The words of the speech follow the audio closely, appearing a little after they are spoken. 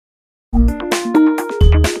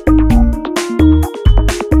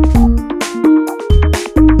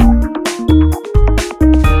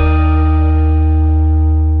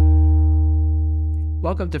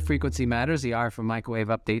Welcome to Frequency Matters, the RF and Microwave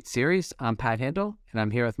Update series. I'm Pat Hindle, and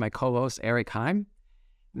I'm here with my co-host, Eric Heim.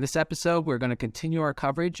 In this episode, we're going to continue our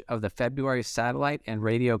coverage of the February satellite and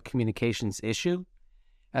radio communications issue.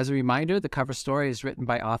 As a reminder, the cover story is written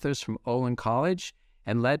by authors from Olin College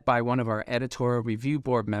and led by one of our editorial review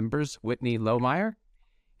board members, Whitney Lohmeyer.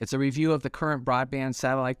 It's a review of the current broadband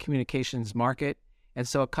satellite communications market, and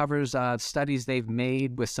so it covers studies they've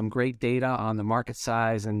made with some great data on the market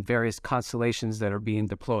size and various constellations that are being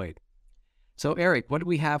deployed. So, Eric, what do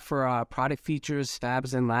we have for product features,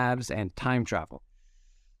 fabs and labs, and time travel?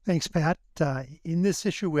 Thanks, Pat. In this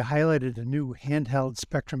issue, we highlighted a new handheld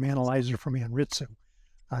spectrum analyzer from Anritsu.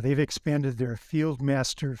 They've expanded their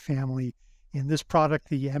Fieldmaster family. In this product,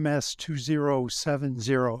 the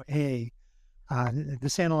MS2070A,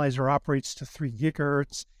 this analyzer operates to 3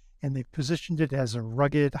 gigahertz, and they've positioned it as a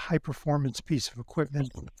rugged, high-performance piece of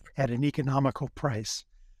equipment at an economical price.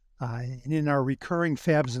 And in our recurring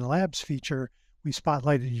Fabs and Labs feature, we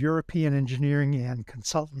spotlighted European Engineering and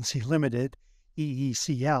Consultancy Limited,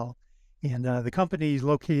 EECL, and the company is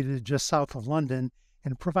located just south of London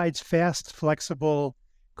and provides fast, flexible,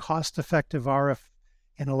 cost-effective RF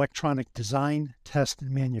and electronic design, test,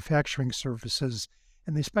 and manufacturing services,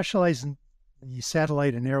 and they specialize in the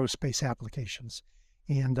satellite and aerospace applications.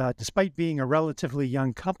 And despite being a relatively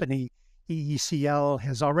young company, EECL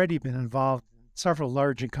has already been involved in several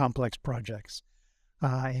large and complex projects.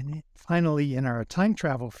 And finally, in our time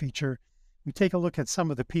travel feature, we take a look at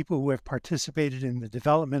some of the people who have participated in the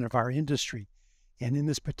development of our industry. And in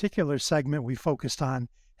this particular segment, we focused on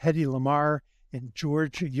Hedy Lamarr and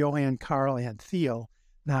George Johann Carl Anthiel.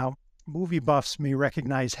 Now, movie buffs may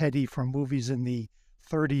recognize Hedy from movies in the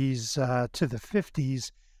 30s to the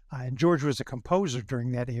 50s, and George was a composer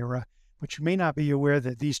during that era, but you may not be aware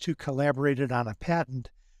that these two collaborated on a patent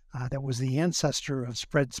that was the ancestor of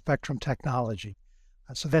spread spectrum technology.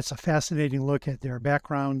 So that's a fascinating look at their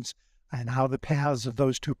backgrounds and how the paths of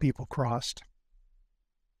those two people crossed.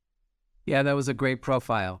 Yeah, that was a great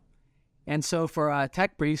profile. And so for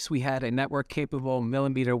tech briefs, we had a network-capable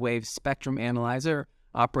millimeter wave spectrum analyzer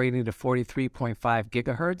operating to 43.5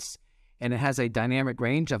 gigahertz, and it has a dynamic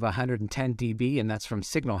range of 110 dB, and that's from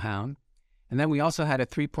SignalHound. And then we also had a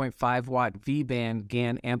 3.5 watt V-band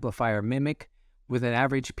GaN amplifier MMIC with an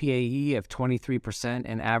average PAE of 23%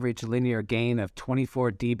 and average linear gain of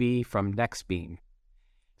 24 dB from NextBeam.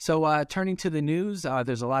 So turning to the news,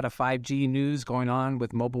 there's a lot of 5G news going on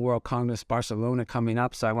with Mobile World Congress Barcelona coming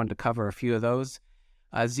up, so I wanted to cover a few of those.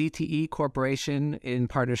 ZTE Corporation, in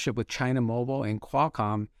partnership with China Mobile and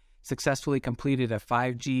Qualcomm, successfully completed a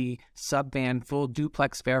 5G subband full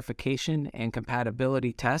duplex verification and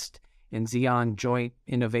compatibility test in Xeon Joint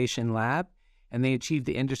Innovation Lab, and they achieved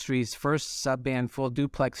the industry's first subband full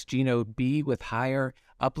duplex Genode B with higher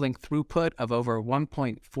uplink throughput of over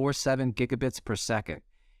 1.47 gigabits per second.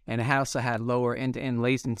 And it also had lower end-to-end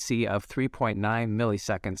latency of 3.9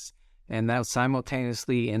 milliseconds, and that was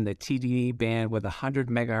simultaneously in the TDD band with 100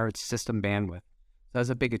 megahertz system bandwidth. So that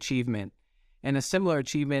was a big achievement. And a similar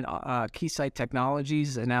achievement, Keysight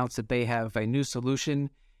Technologies announced that they have a new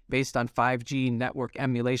solution based on 5G Network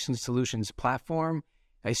Emulation Solutions platform,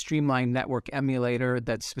 a streamlined network emulator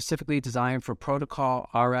that's specifically designed for protocol,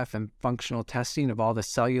 RF, and functional testing of all the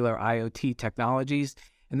cellular IoT technologies.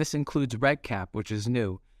 And this includes RedCap, which is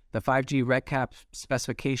new. The 5G RedCap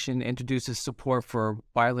specification introduces support for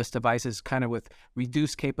wireless devices kind of with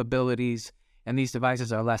reduced capabilities, and these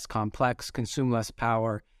devices are less complex, consume less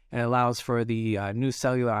power, and allows for the new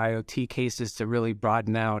cellular IoT cases to really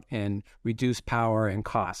broaden out and reduce power and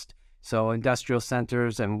cost. So industrial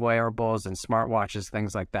centers and wearables and smartwatches,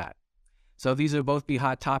 things like that. So these will both be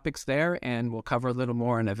hot topics there, and we'll cover a little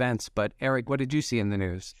more in events. But Eric, what did you see in the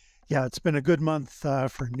news? Yeah, it's been a good month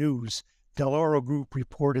for news. Dell'Oro Group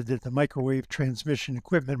reported that the microwave transmission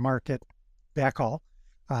equipment market, backhaul,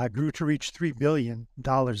 grew to reach $3 billion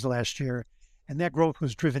last year, and that growth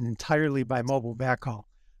was driven entirely by mobile backhaul,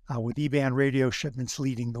 with E-band radio shipments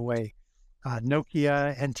leading the way.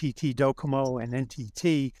 Nokia, NTT Docomo, and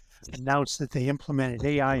NTT announced that they implemented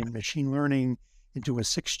AI and machine learning into a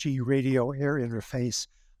 6G radio air interface,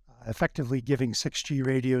 effectively giving 6G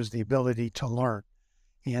radios the ability to learn.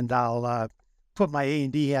 And I'll put my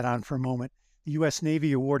A&D hat on for a moment. The U.S.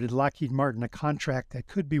 Navy awarded Lockheed Martin a contract that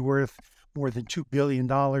could be worth more than $2 billion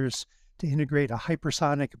to integrate a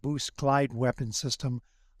hypersonic boost glide weapon system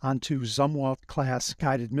onto Zumwalt-class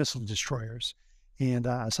guided missile destroyers. And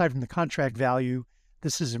aside from the contract value,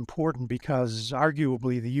 this is important because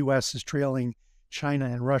arguably the U.S. is trailing China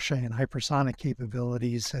and Russia in hypersonic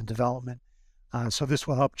capabilities and development. So this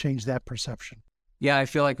will help change that perception. Yeah, I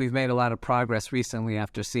feel like we've made a lot of progress recently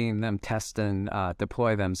after seeing them test and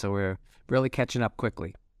deploy them. So we're really catching up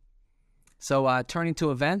quickly. So turning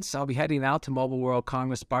to events, I'll be heading out to Mobile World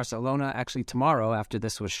Congress Barcelona actually tomorrow after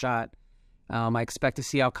this was shot. I expect to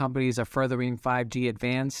see how companies are furthering 5G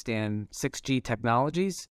advanced and 6G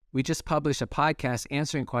technologies. We just published a podcast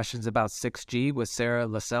answering questions about 6G with Sarah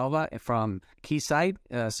LaSelva from Keysight,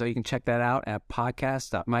 so you can check that out at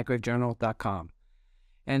podcast.microwavejournal.com.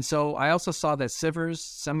 And so I also saw that Sivers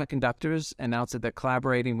Semiconductors announced that they're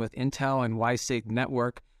collaborating with Intel and WiSig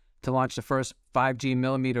Network to launch the first 5G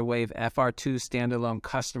millimeter wave FR2 standalone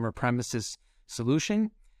customer premises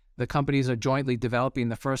solution. The companies are jointly developing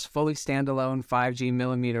the first fully standalone 5G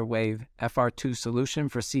millimeter wave FR2 solution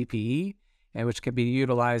for CPE, and which can be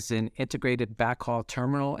utilized in integrated backhaul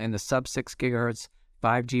terminal and the sub-6 GHz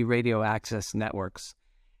 5G radio access networks.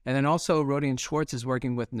 And then also Rohde & Schwarz is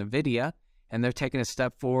working with NVIDIA, and they're taking a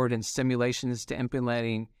step forward in simulations to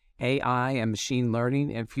implementing AI and machine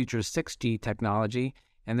learning and future 6G technology,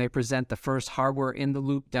 and they present the first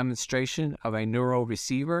hardware-in-the-loop demonstration of a neural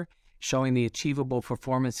receiver showing the achievable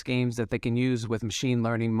performance gains that they can use with machine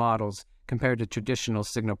learning models compared to traditional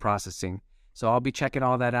signal processing. So I'll be checking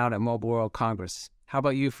all that out at Mobile World Congress. How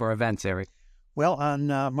about you for events, Eric? Well, on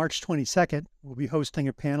March 22nd, we'll be hosting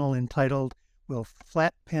a panel entitled, Will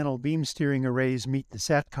Flat Panel Beam Steering Arrays Meet the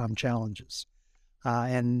SATCOM Challenges?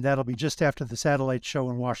 And that'll be just after the satellite show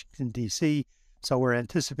in Washington, D.C., so we're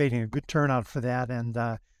anticipating a good turnout for that and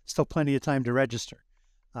still plenty of time to register.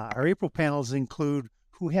 Our April panels include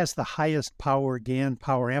who has the highest power GaN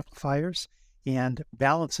power amplifiers and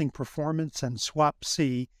balancing performance and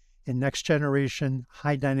swap-C in next-generation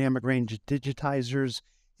high dynamic range digitizers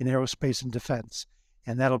in aerospace and defense.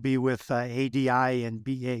 And that'll be with ADI and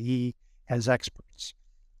BAE as experts.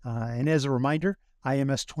 And as a reminder,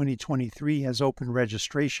 IMS 2023 has open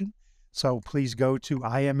registration, so please go to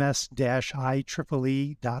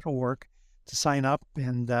ims-IEEE.org to sign up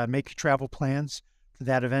and make your travel plans for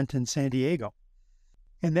that event in San Diego.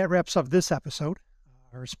 And that wraps up this episode.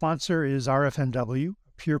 Our sponsor is RFMW,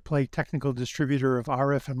 a pure-play technical distributor of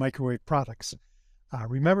RF and microwave products.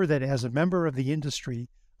 Remember that as a member of the industry,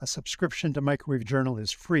 a subscription to Microwave Journal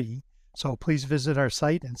is free, so please visit our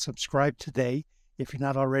site and subscribe today if you're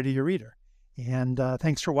not already a reader. And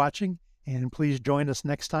thanks for watching, and please join us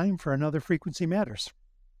next time for another Frequency Matters.